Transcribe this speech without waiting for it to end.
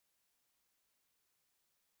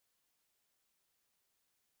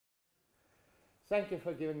Thank you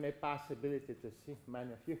for giving me possibility to see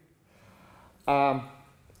many of you.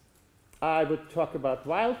 I would talk about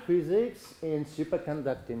Weyl physics in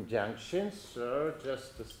superconducting junctions. So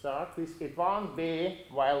just to start with, it won't be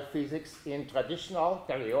Weyl physics in traditional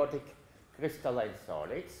periodic crystalline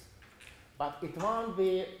solids, but it won't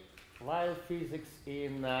be Weyl physics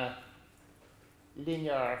in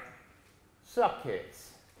linear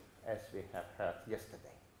circuits, as we have heard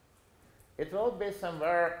yesterday. It will be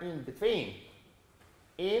somewhere in between,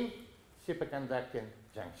 in superconducting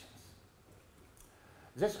junctions.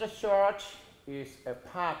 This research is a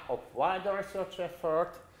part of wider research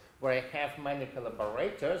effort where I have many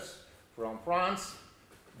collaborators from France,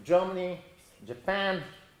 Germany, Japan,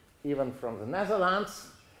 even from the Netherlands,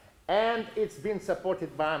 and it's been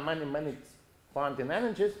supported by many funding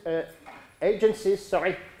agencies,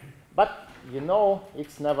 but you know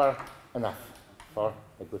it's never enough for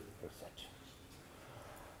a good research.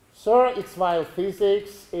 So it's Weyl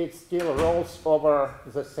physics. It still rolls over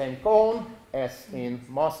the same cone as in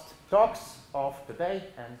most talks of today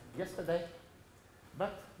and yesterday,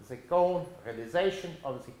 but the cone, realization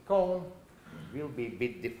of the cone will be a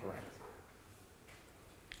bit different.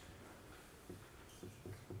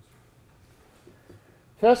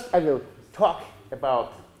 First, I will talk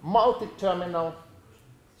about multi-terminal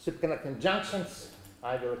superconducting junctions.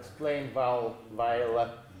 I will explain while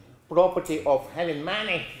property of having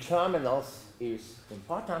many terminals is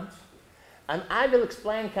important. And I will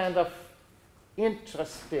explain kind of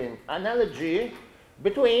interesting analogy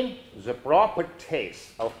between the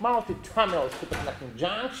properties of multi-terminal superconducting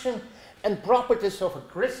junction and properties of a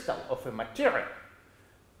crystal, of a material,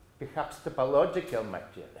 perhaps topological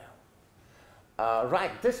material.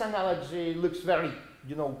 Right, this analogy looks very,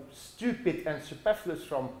 stupid and superfluous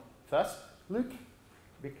from first look,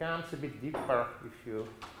 becomes a bit deeper if you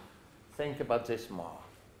think about this more.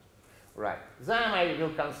 Right, then I will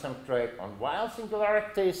concentrate on Weyl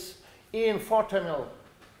singularities in four-terminal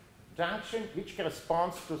junction, which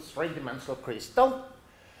corresponds to three-dimensional crystal.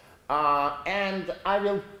 And I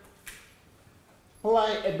will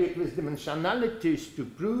play a bit with dimensionalities to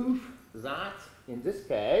prove that, in this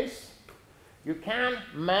case, you can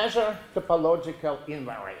measure topological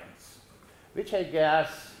invariance, which I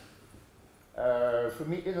guess, for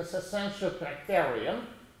me, is an essential criterion.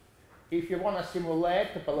 If you want to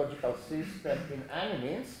simulate topological system in any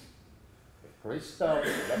means, a crystal,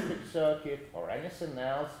 electric circuit, or anything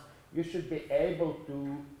else, you should be able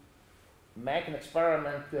to make an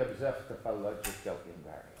experiment to observe topological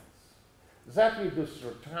invariance. That we do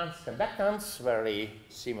through transconductance, very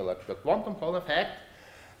similar to the quantum Hall effect.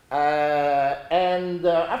 And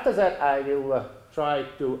after that, I will try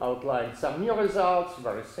to outline some new results,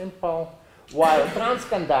 very simple. While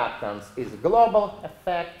transconductance is a global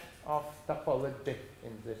effect of topology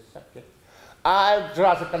in this subject, I'd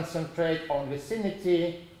rather concentrate on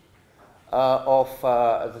vicinity of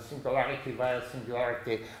the singularity, Weyl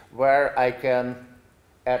singularity, where I can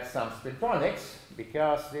add some spintonics,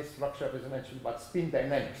 because this workshop is mentioned about spin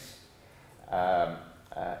dynamics,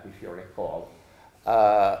 if you recall.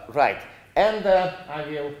 Right, and I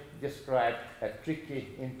will describe a tricky,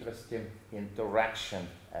 interesting interaction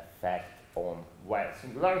effect on Weyl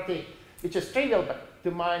singularity, which is trivial, but to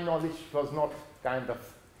my knowledge was not kind of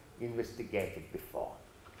investigated before.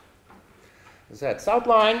 That's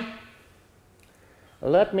outline.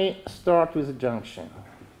 Let me start with a junction.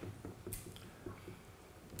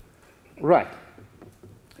 Right.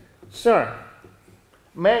 So,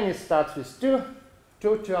 many starts with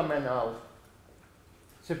two-terminal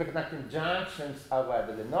superconducting junctions are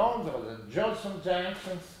widely known. There are the Johnson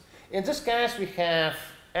junctions. In this case, we have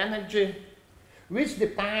energy which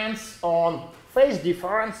depends on phase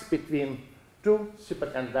difference between two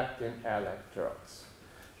superconducting electrodes,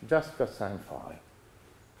 just cosine phi.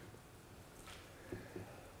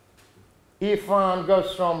 If one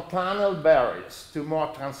goes from tunnel barriers to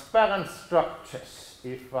more transparent structures,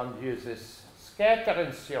 if one uses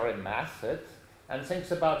scattering theory method, and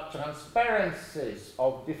thinks about transparencies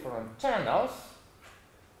of different channels,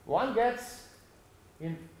 one gets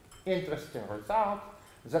an interesting result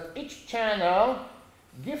that each channel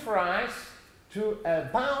gives rise to a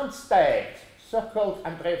bound state, so-called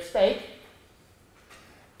Andreev state,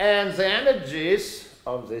 and the energies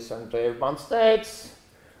of these Andreev bound states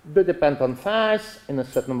do depend on phase in a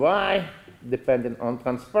certain way, depending on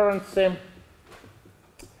transparency.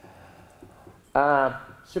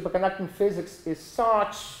 Superconducting physics is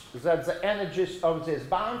such that the energies of these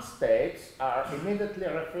bound states are immediately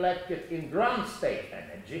reflected in ground state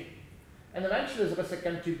energy. And eventually there is a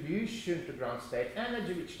contribution to ground state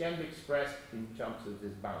energy which can be expressed in terms of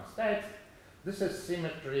these bound states. This is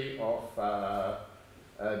symmetry of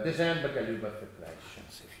Desenberger-Lubov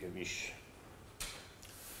equations, if you wish.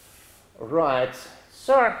 Right.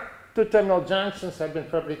 So, two-terminal junctions have been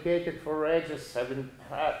fabricated for ages, have been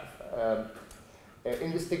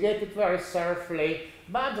investigated very thoroughly,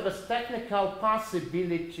 but there is technical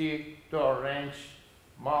possibility to arrange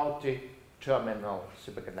multi-terminal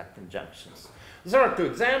superconducting junctions. There are two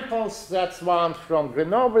examples. That's one from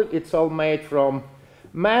Grenoble. It's all made from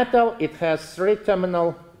metal. It has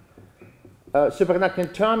three-terminal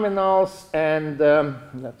superconducting terminals and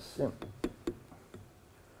let's see,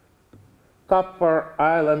 copper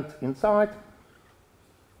island inside.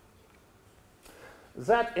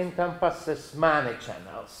 That encompasses many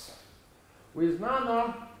channels. With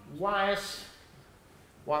nano wires,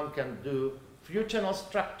 one can do few channel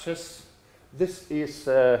structures. This is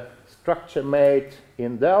a structure made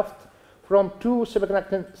in Delft from two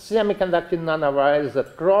semiconducting nanowires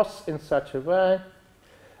that cross in such a way,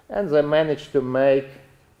 and they managed to make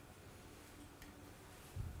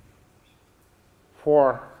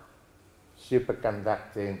 4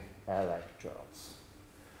 superconducting electrodes.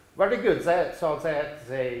 Very good. So that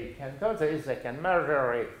they can do this, they can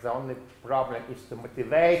measure it. The only problem is to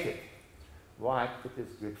motivate it, what it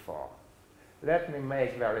is good for. Let me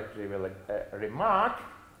make very trivial remark.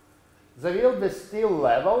 There will be still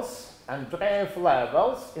levels and Dreyfus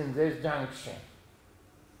levels in this junction.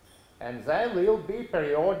 And they will be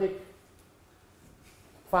periodic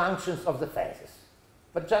functions of the phases.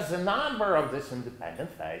 But just the number of these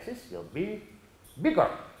independent phases will be bigger.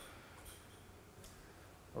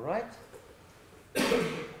 All right?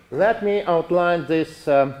 Let me outline this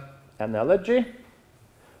analogy.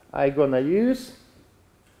 I'm going to use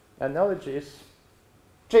analogies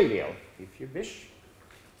trivial, if you wish.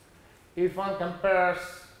 If one compares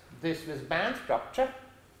this with band structure,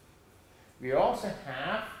 we also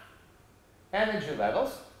have energy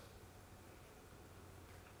levels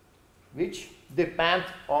which depend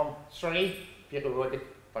on 3 periodic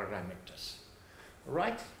parameters.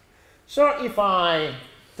 Right? So if I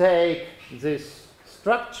take this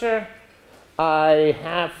structure, I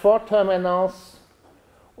have 4 terminals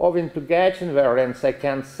of integration variance. I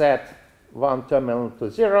can set one terminal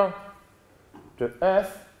to 0, to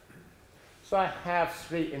Earth. So I have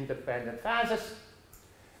 3 independent phases.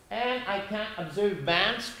 And I can observe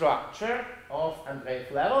band structure of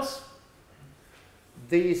Andreev levels.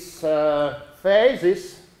 These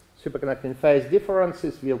phases, superconducting phase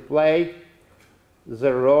differences, will play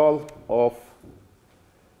the role of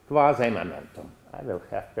quasi-momentum. I will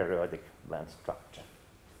have periodic band structure.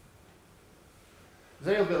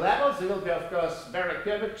 There will be levels. There will be, of course, Barer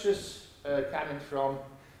curvatures coming from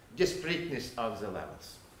discreteness of the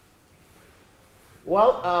levels.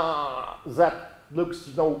 Well, that looks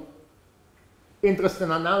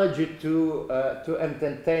interesting analogy to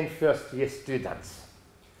entertain first-year students.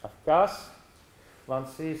 Of course, one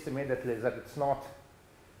sees immediately that it's not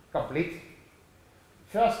complete.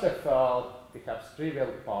 First of all, we have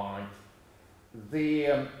trivial point.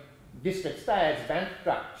 The discrete stage band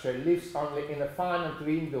structure lives only in a finite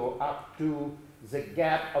window up to the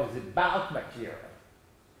gap of the bulk material.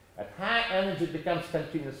 At high energy it becomes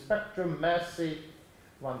continuous spectrum, messy.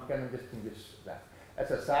 One can distinguish that. As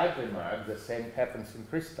a side remark, the same happens in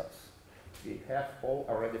crystals. We have all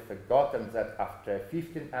already forgotten that after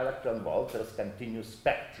 15 electron volts, there's continuous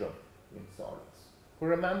spectrum in solids. Who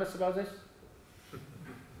remembers about this?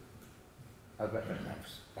 Albert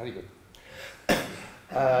remembers. Very good.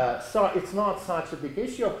 So it's not such a big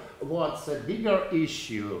issue. What's a bigger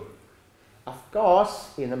issue? Of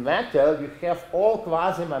course, in a metal, you have all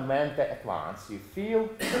quasi-momenta at once. You feel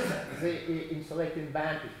the insulating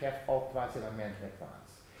band, you have all quasi-momenta at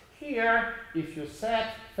once. Here, if you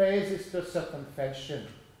set phases to a certain fashion,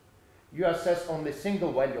 you assess only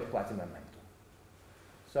single value of quasi-momentum.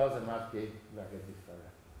 So they must be very different.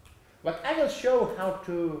 But I will show how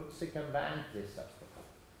to circumvent this obstacle.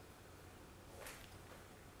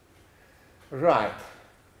 Right.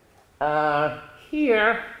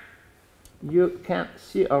 Here, you can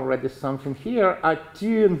see already something here. I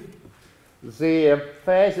tune the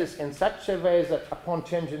phases in such a way that upon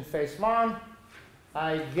changing phase 1,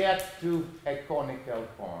 I get to a conical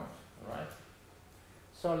point, right?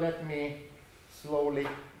 So let me slowly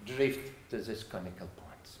drift to these conical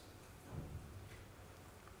points.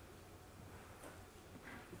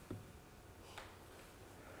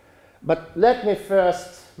 But let me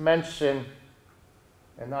first mention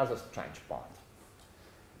another strange part.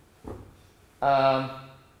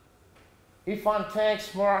 If one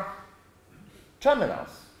takes more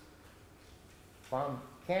terminals, one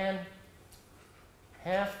can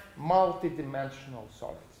have multidimensional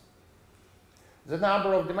solids. the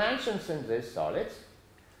number of dimensions in these solids,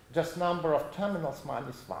 just number of terminals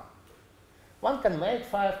minus 1. One can make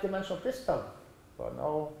 5-dimensional crystal for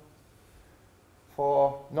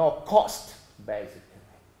no cost, basically.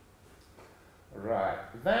 Right.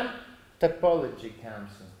 Then topology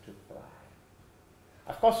comes into play.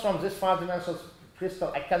 Of course, from this 5-dimensional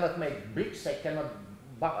crystal, I cannot make bricks. I cannot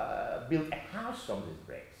build a house from these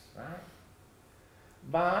bricks, right?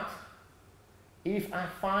 But if I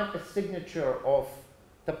find a signature of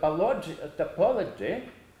topology,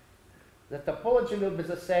 the topology will be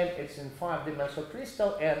the same. It's in 5-dimensional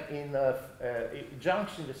crystal and in a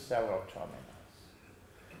junction with several terminals.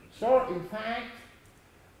 So, in fact,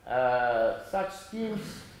 such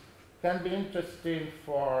schemes can be interesting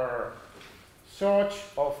for search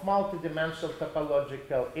of multidimensional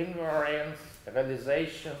topological invariance,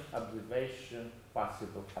 realization, observation,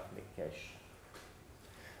 possible application.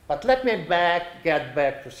 But let me get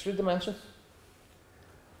back to 3 dimensions.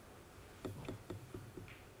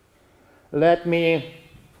 Let me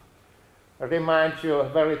remind you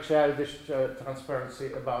of very childish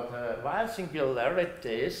transparency about Weyl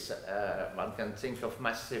singularities. One can think of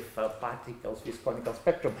massive particles with conical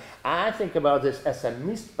spectrum. I think about this as a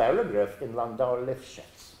missed paragraph in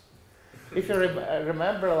Landau-Lifshitz. If you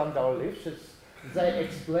remember Landau-Lifshitz, they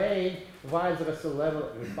explain why there is a level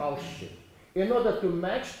repulsion. In order to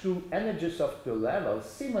match 2 energies of 2 levels,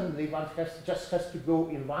 seemingly one just has to go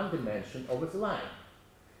in 1 dimension over the line.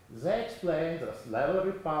 They explain there's level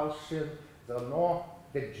repulsion, there are no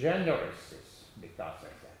degeneracies because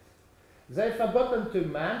of that. They've forgotten to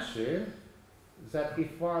mention that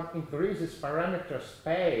if one increases parameter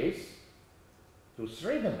space to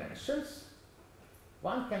 3 dimensions,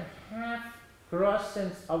 one can have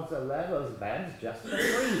crossings of the levels bands just for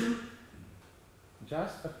free.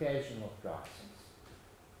 Just occasional crossings.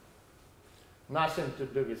 Nothing to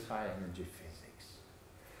do with high energy physics.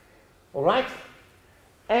 All right?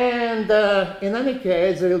 And in any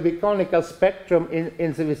case, there will be conical spectrum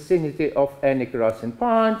in the vicinity of any crossing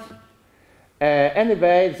point.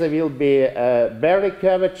 Anyway, there will be Berry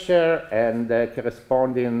curvature and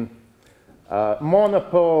corresponding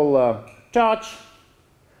monopole charge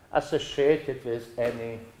associated with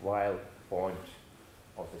any Weyl point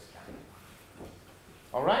of this kind.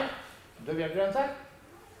 All right? Do we agree on that?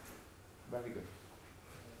 Very good.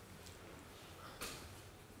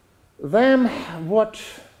 Then, what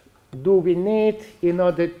do we need in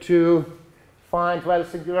order to find Weyl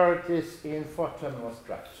singularities in 4-terminal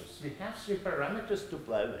structures? We have 3 parameters to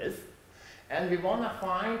play with, and we want to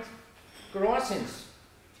find crossings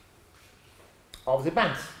of the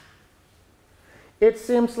bands. It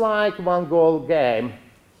seems like one goal game.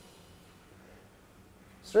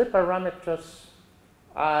 3 parameters.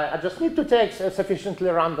 I just need to take a sufficiently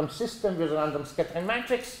random system with random scattering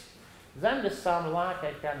matrix. Then with some luck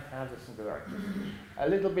I can have the singularity. A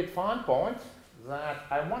little bit fun point that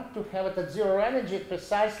I want to have it at 0 energy,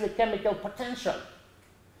 precisely chemical potential.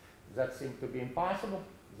 That seems to be impossible.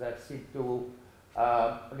 That seems to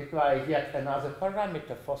require yet another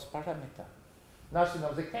parameter, force parameter. Nothing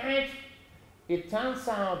of the kind. It turns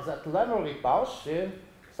out that level repulsion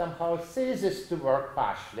somehow ceases to work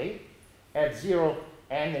partially at 0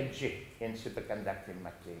 energy in superconducting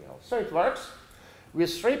material. So it works. With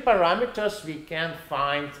 3 parameters, we can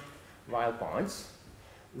find Weyl points.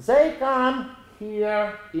 They come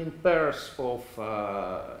here in pairs of,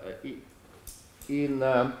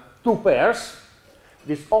 2 pairs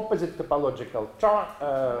with opposite topological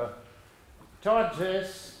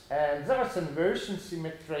charges, and there's inversion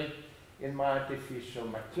symmetry in my artificial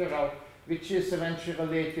material, which is eventually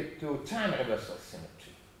related to time reversal symmetry.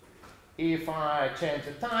 If I change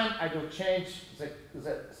the time, I will change the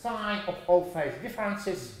sign of all phase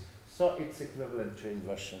differences, so it's equivalent to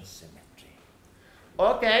inversion symmetry.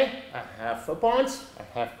 Okay, I have 4 points. I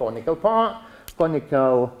have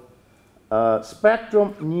conical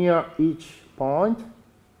spectrum near each point.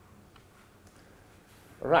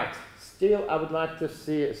 Right, still I would like to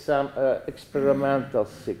see some experimental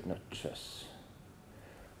signatures.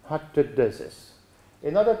 How to do this?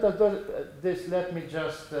 In order to do this, let me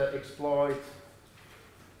just exploit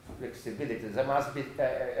flexibility. There must be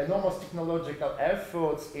enormous technological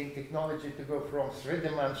efforts in technology to go from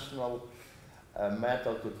 3-dimensional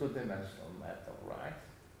metal to 2-dimensional metal, right?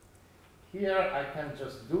 Here I can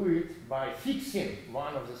just do it by fixing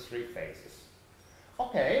one of the 3 phases.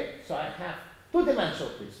 Okay, so I have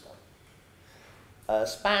 2-dimensional crystal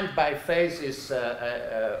spanned by phases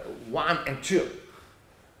 1 and 2,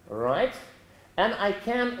 right? And I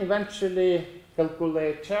can eventually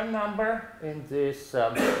calculate Chern number in this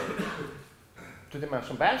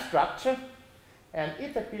 2-dimensional band structure. and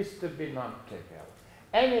it appears to be non-trivial.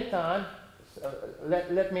 Anytime,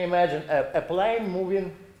 let me imagine a plane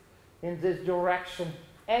moving in this direction.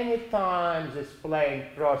 Anytime this plane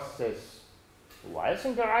crosses Weyl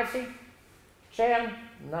singularity, chain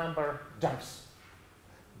number jumps.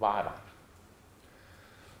 Voilà.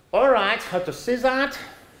 All right, how to see that?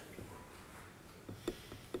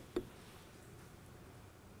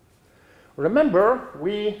 Remember,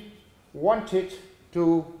 we wanted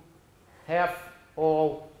to have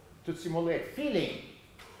to simulate feeling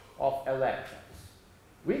of electrons.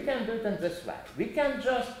 We can do it in this way. We can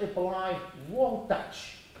just apply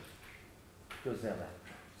voltage to the electrons.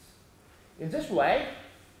 In this way,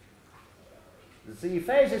 the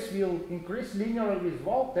phases will increase linearly with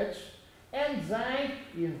voltage, and they,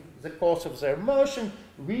 in the course of their motion,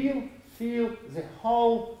 will fill the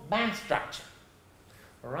whole band structure.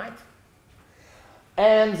 All right?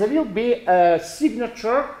 And there will be a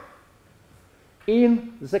signature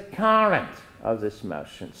in the current of this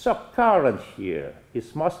motion. So current here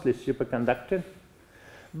is mostly superconducting,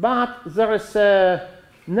 but there is a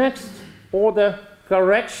next order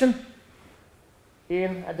correction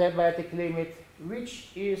in a diabatic limit, which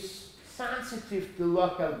is sensitive to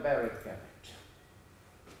local buried curvature.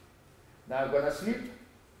 Now I'm going to slip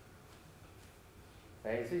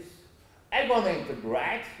phases. I'm going to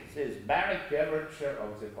integrate this buried curvature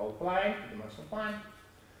of the whole plane, the dimensional plane.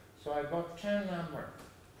 So I got chain number.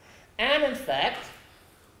 And in fact,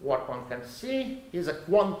 what one can see is a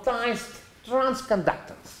quantized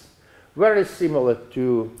transconductance, very similar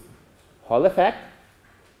to Hall effect,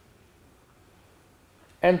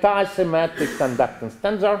 anti-symmetric conductance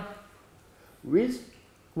tensor with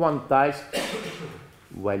quantized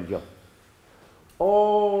value.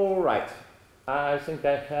 All right, I think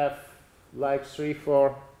I have like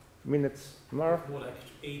 3-4 minutes more. More like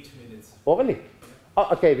 8 minutes. Oh, really? Oh,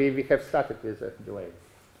 okay, we have started with a delay.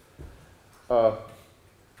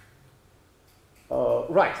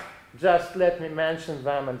 Right, just let me mention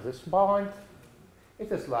them at this point.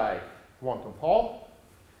 It is like quantum Hall,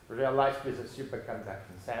 realized with a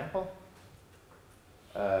superconducting sample,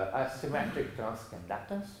 asymmetric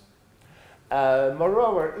transconductance.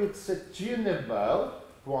 Moreover, it's a tunable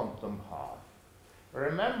quantum Hall.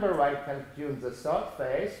 Remember, I can tune the third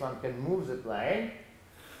phase, one can move the plane,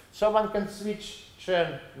 so one can switch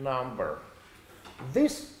chain number.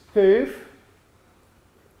 This curve,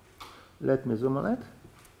 let me zoom on it.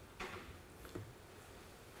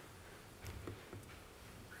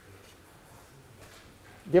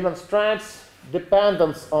 Demonstrates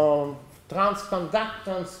dependence on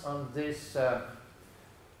transconductance on this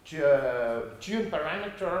tune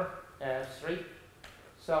parameter F3.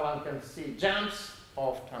 So one can see jumps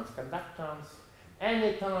of transconductance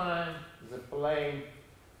anytime the plane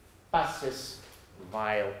passes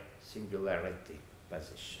Weyl singularity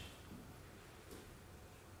position.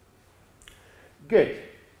 Good.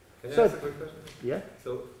 Can I So, ask a quick question? yeah?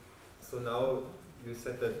 So now you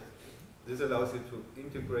said that this allows you to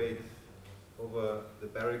integrate over the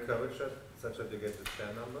Barry curvature such that you get the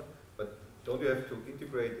chain number, but don't you have to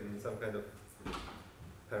integrate in some kind of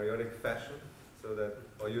periodic fashion so that,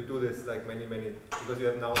 or you do this like many, because you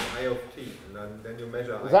have now I of t, and then you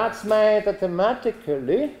measure I. That's made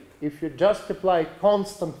automatically if you just apply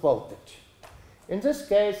constant voltage. In this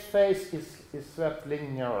case, phase is swept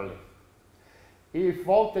linearly. If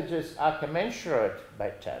voltages are commensurate by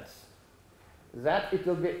chance, that it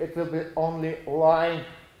will be only line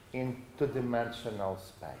in two-dimensional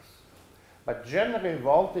space. But generally,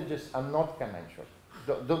 voltages are not commensurate,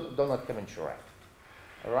 do not commensurate.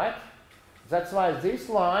 All right? That's why this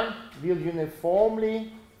line will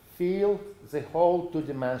uniformly fill the whole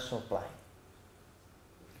two-dimensional plane.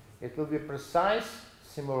 It will be precise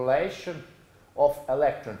simulation of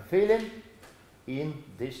electron filling in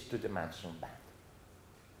this two-dimensional band.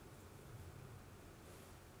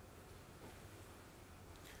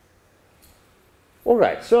 All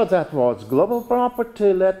right, so that was global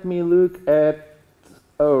property. Let me look at,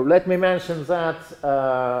 let me mention that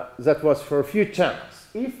that was for a few channels.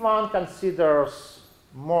 If one considers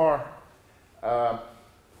more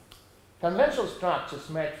conventional structures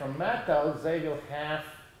made from metal, they will have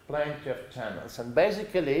plenty of channels, and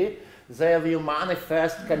basically they will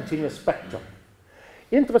manifest continuous spectrum.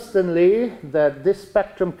 Interestingly, that this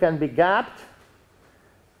spectrum can be gapped,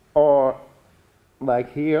 or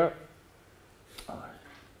like here,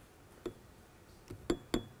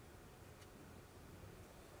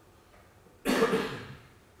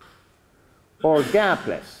 or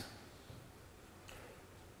gapless,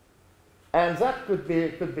 and that could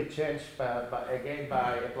be changed again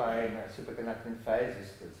by applying superconducting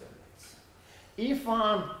phases to the limits. If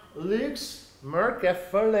one looks more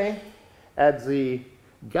carefully at the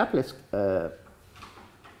gapless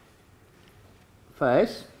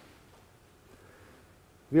phase.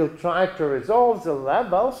 We'll try to resolve the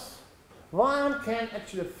levels. One can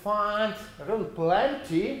actually find really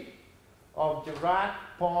plenty of Dirac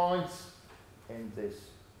points in this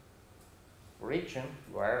region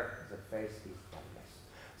where the phase is gapless.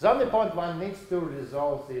 The only point one needs to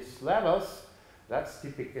resolve these levels, that's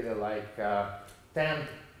typically like 10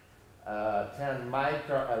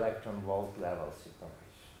 micro electron volt level situation.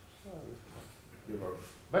 So if you were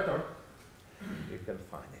better, you can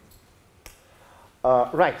find it.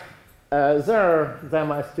 Right.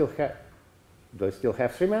 Then I still have. Do I still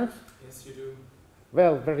have 3 minutes? Yes, you do.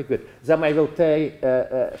 Well, very good. Then I will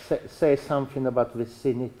say something about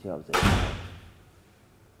vicinity of this.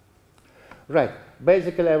 Right.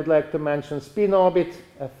 Basically, I would like to mention spin orbit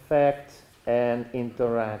effect and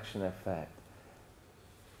interaction effect.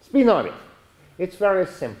 Spin orbit. It's very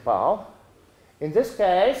simple. In this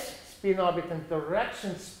case, spin orbit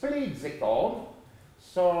interaction splits the cone.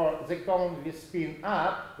 So the cone with spin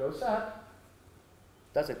up goes up.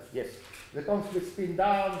 Does it? Yes. The cone with spin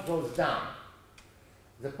down goes down.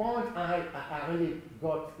 The point I really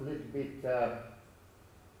got a little bit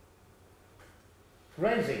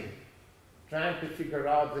crazy trying to figure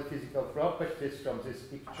out the physical properties from this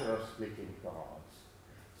picture of splitting cones.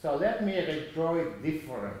 So let me redraw it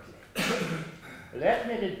differently. Let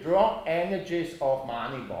me redraw energies of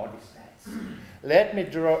many body states. Let me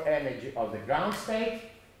draw energy of the ground state,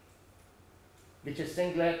 which is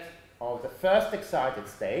singlet of the first excited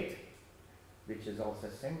state, which is also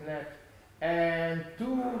singlet, and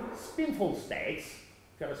 2 spinful states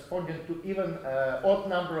corresponding to even odd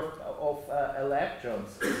number of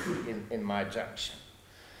electrons in my junction.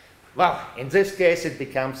 Well, in this case, it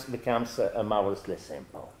becomes marvelously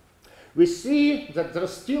simple. We see that there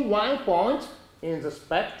is still one point in the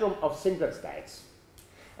spectrum of singlet states.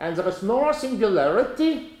 And there is no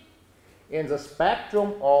singularity in the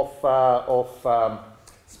spectrum of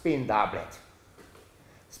spin doublet.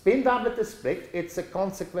 Spin doublet is split. It's a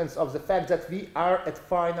consequence of the fact that we are at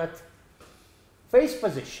finite phase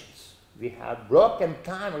positions. We have broken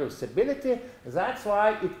time reversibility. That's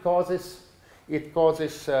why it causes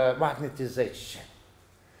magnetization.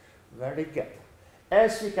 Very good.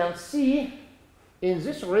 As you can see, in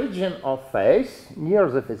this region of phase, near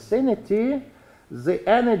the vicinity, the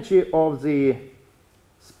energy of the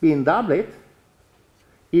spin doublet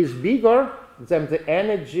is bigger than the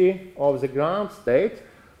energy of the ground state.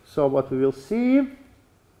 So what we will see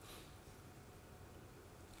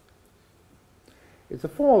is the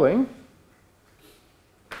following.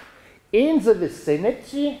 In the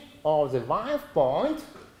vicinity of the Weyl point,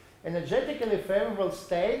 energetically favorable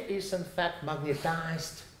state is in fact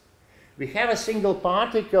magnetized. We have a single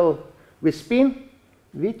particle with spin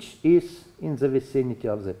which is in the vicinity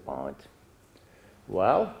of the point.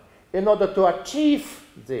 Well, in order to achieve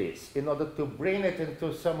this, in order to bring it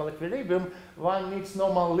into thermal equilibrium, one needs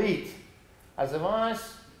normal lead.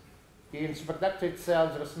 Otherwise, in superconductor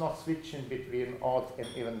itself, there is no switching between odd and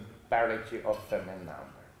even parity of Fermi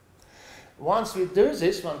number. Once we do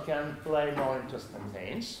this, one can play more interesting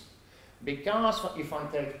things, because if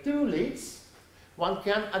one takes 2 leads, one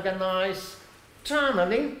can organize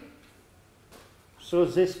tunneling through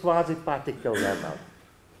this quasi-particle level.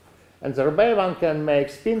 And thereby one can make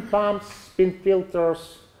spin pumps, spin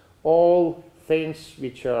filters, all things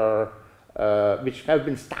which have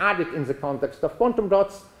been studied in the context of quantum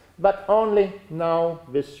dots, but only now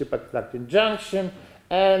with superconducting junction,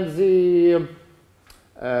 and the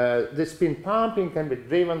spin pumping can be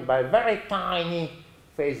driven by very tiny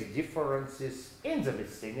phase differences in the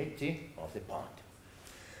vicinity of the point.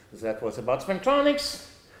 That was about spintronics.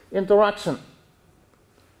 Interaction,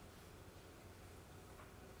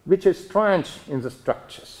 which is strange in the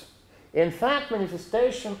structures. In fact,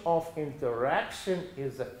 manifestation of interaction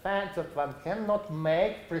is the fact that one cannot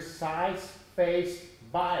make precise phase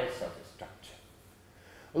bias of the structure.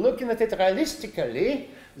 Looking at it realistically,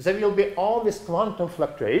 there will be always quantum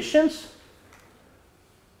fluctuations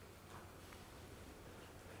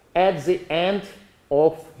at the end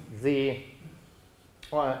of the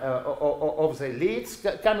leads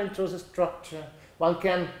coming to the structure. One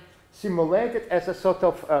can simulate it as a sort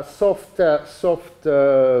of soft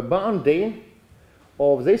bonding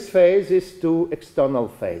of these phases to external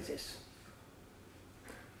phases,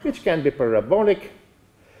 which can be parabolic,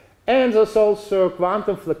 and there's also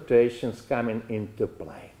quantum fluctuations coming into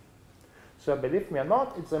play. So believe me or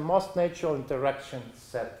not, it's the most natural interaction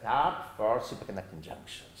set up for superconducting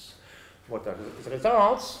junctions. What are the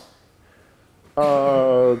results?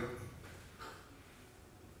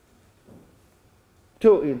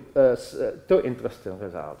 two interesting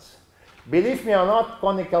results. Believe me or not,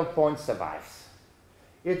 conical point survives.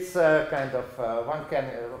 It's kind of, one can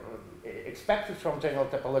expect it from general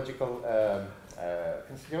topological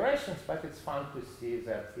considerations, but it's fun to see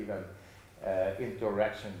that even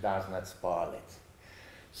interaction does not spoil it.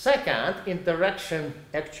 Second, interaction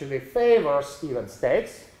actually favors even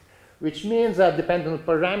states, which means that depending on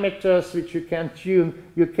parameters which you can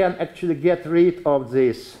tune, you can actually get rid of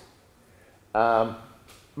this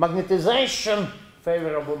magnetization,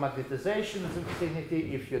 favorable magnetization of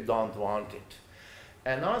infinity if you don't want it.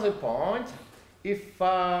 Another point, if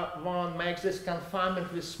one makes this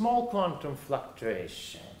confinement with small quantum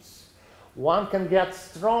fluctuations, one can get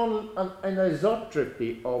strong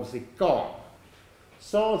anisotropy of the cone.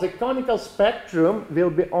 So the conical spectrum will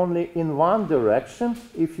be only in one direction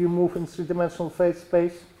if you move in three-dimensional phase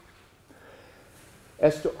space.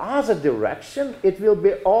 As to other direction, it will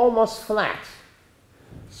be almost flat.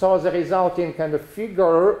 So the resulting kind of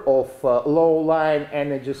figure of low-lying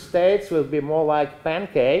energy states will be more like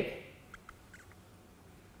pancake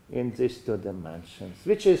in these two dimensions,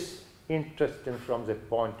 which is interesting from the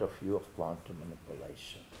point of view of quantum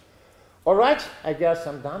manipulation. All right, I guess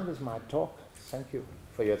I'm done with my talk. Thank you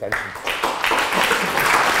for your attention.